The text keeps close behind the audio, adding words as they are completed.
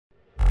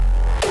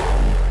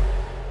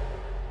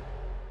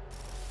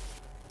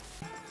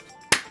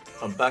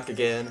I'm back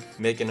again,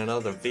 making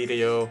another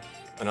video.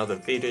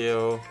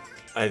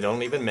 I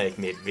don't even make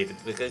meat videos.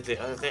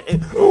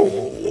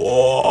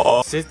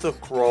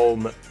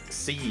 Cytochrome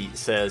C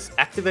says,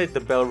 activate the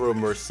bell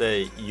room or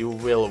say you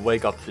will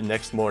wake up the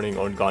next morning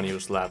on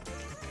Ganyu's lap.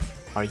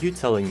 Are you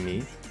telling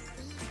me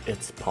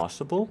it's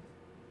possible?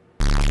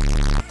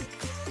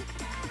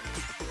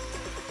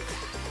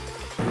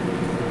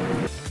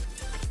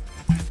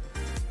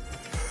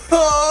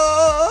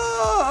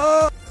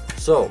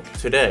 So,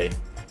 today,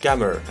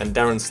 Gammer and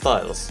Darren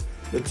Styles,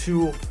 the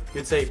two,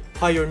 you'd say,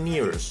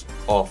 pioneers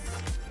of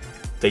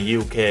the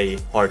UK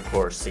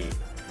hardcore scene.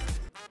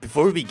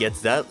 Before we get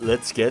to that,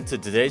 let's get to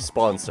today's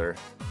sponsor.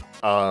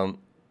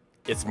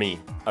 It's me.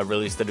 I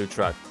released a new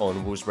track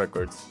on Wuze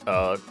Records,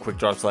 Quick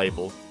Drops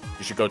label.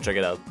 You should go check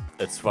it out.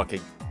 It's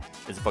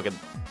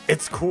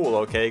cool,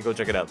 okay? Go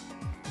check it out.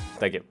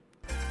 Thank you.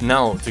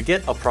 Now, to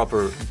get a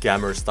proper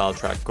Gammer style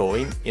track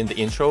going in the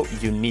intro,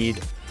 you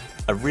need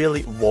a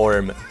really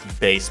warm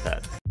bass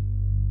pad.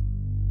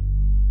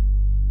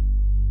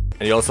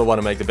 And you also want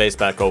to make the bass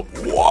pad go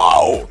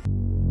wow!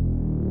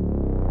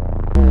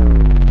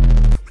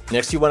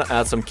 Next you want to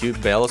add some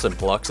cute bells and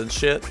plugs and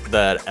shit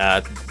that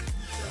add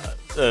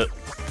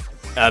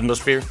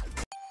atmosphere.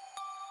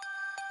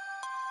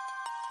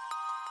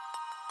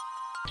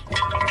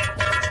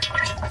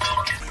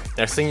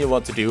 Next thing you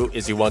want to do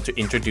is you want to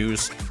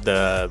introduce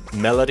the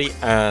melody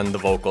and the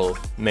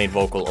main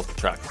vocal of the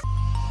track.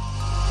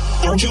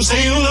 Don't you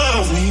say you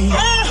love me?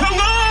 Wow.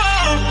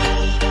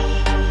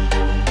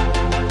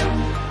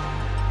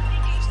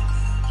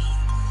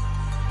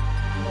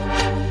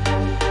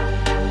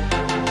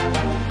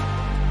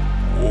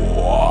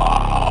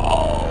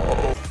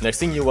 Next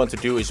thing you want to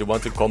do is you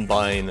want to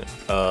combine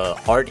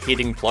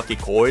hard-hitting plucky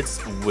chords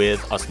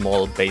with a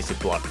small basic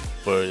block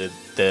for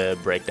the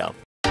breakdown.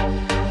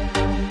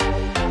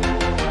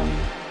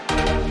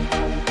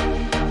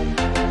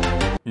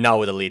 Now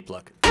with a lead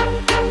plug.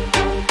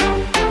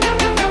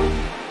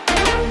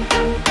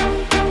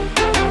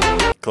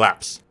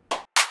 Claps.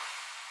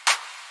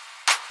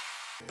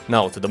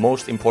 Now to the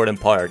most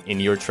important part in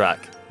your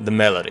track, the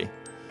melody.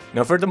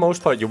 Now for the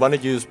most part you want to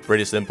use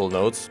pretty simple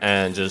notes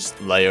and just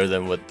layer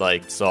them with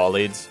like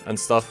solids and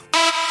stuff.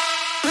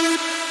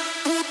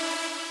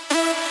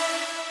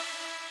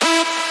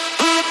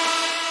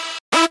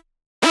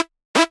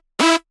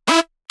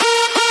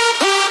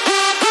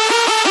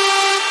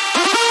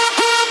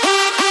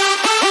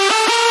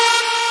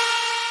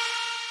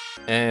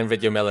 And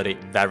with your melody,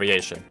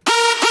 variation.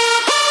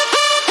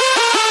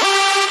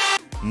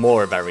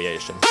 More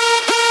variation.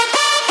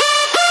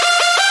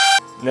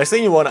 Next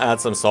thing you want to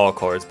add some saw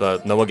chords,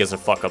 but no one gives a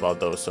fuck about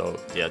those, so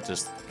yeah,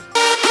 just...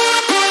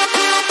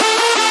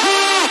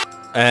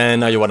 And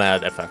now you want to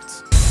add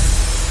effects.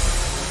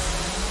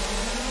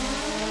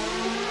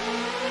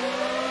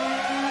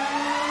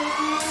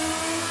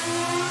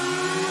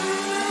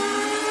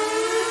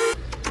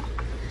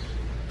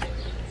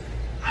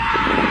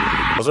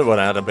 Also want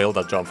to add a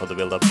build-up jump for the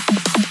build-up.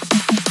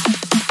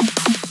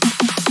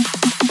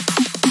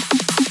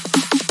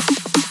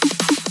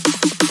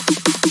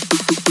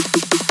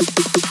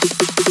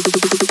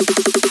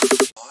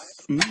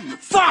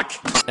 Fuck!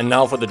 And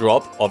now for the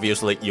drop,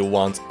 obviously you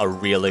want a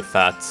really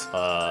fat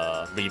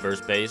reverse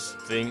bass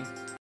thing.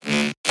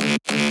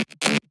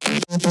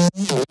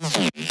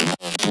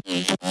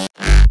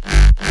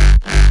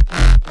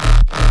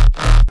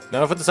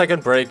 Now for the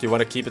second break, you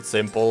want to keep it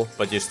simple,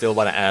 but you still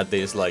want to add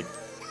these like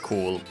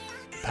cool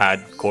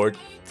pad chord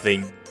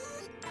thing.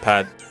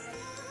 Pad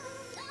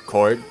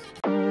chord.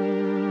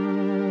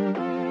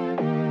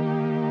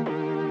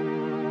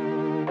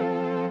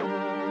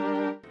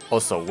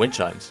 Also wind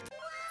chimes.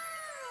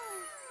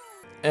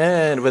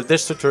 And with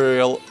this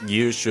tutorial,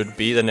 you should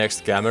be the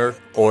next Gammer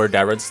or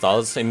Darren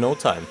Styles in no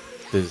time.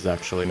 This is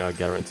actually not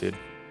guaranteed.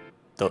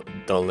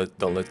 Don't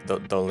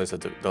listen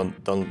to, don't.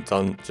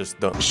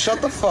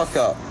 Shut the fuck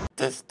up.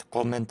 This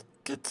comment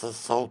gets a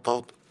sold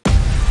out.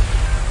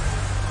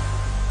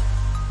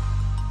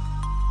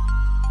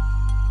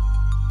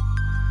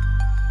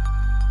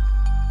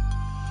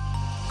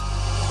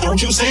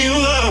 Don't you say you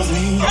love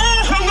me?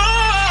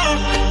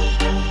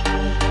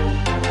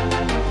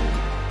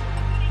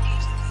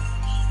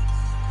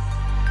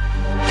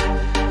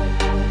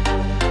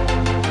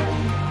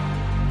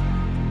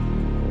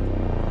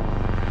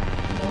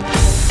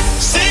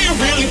 Say you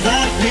really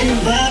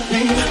want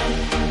me.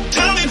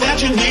 Tell me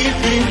that you need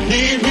me.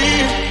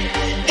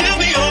 Give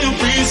me all your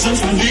reasons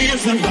for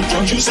leaving, but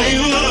don't you say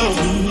you love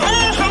me?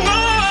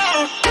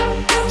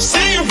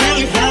 Say you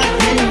really want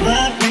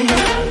me.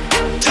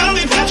 Tell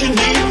me that you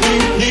need me.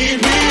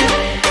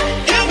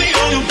 Give me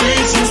all your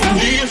reasons for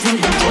leaving,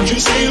 but don't you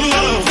say you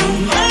love me?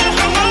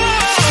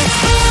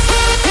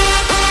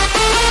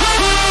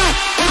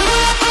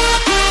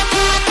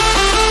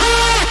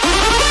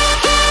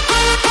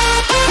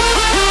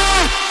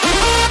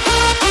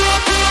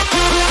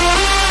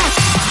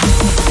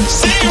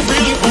 Say you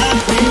really want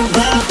me.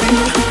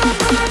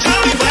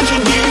 Tell me that you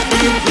need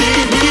me.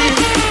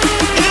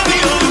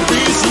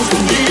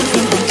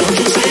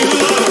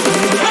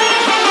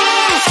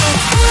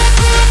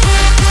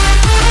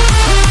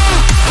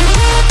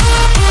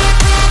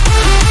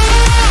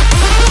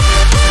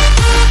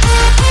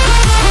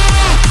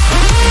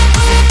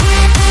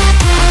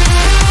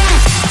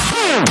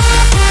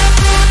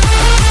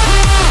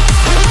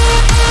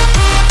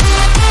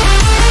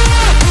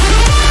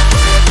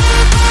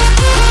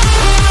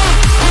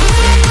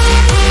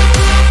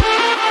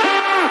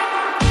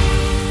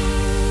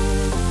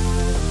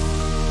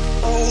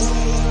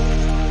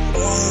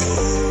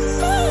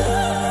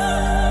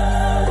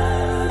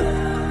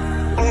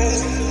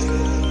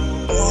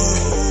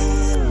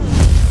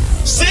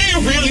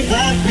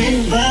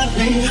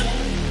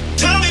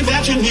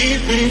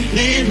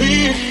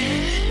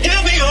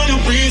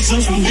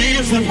 reasons for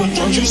leaving, but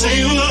don't you say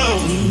you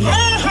love me.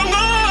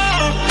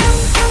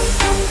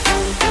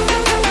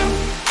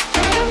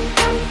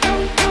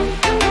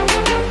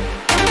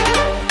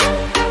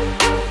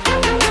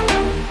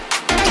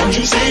 Don't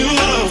you say you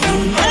love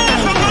me.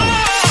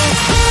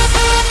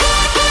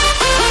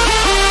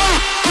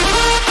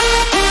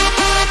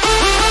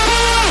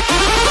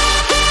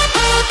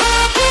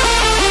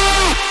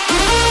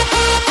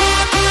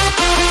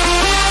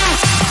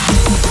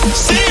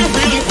 Say you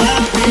really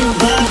want me,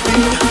 want me.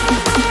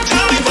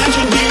 Tell me that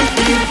you need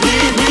me,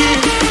 need me.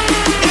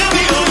 Tell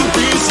me all the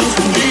reasons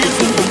for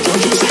leaving, but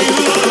don't you say you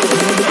love me.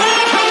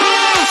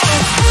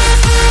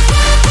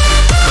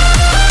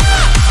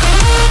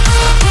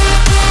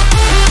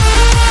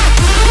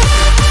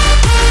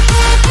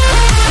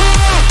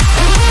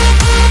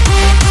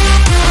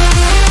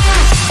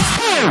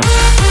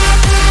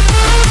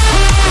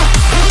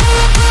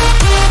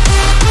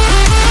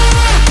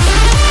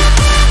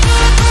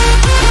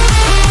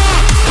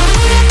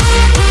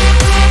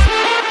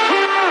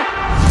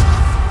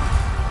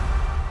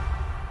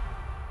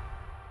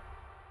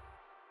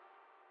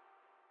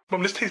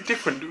 Mum, this tastes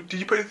different.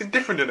 Did you put anything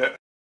different in it?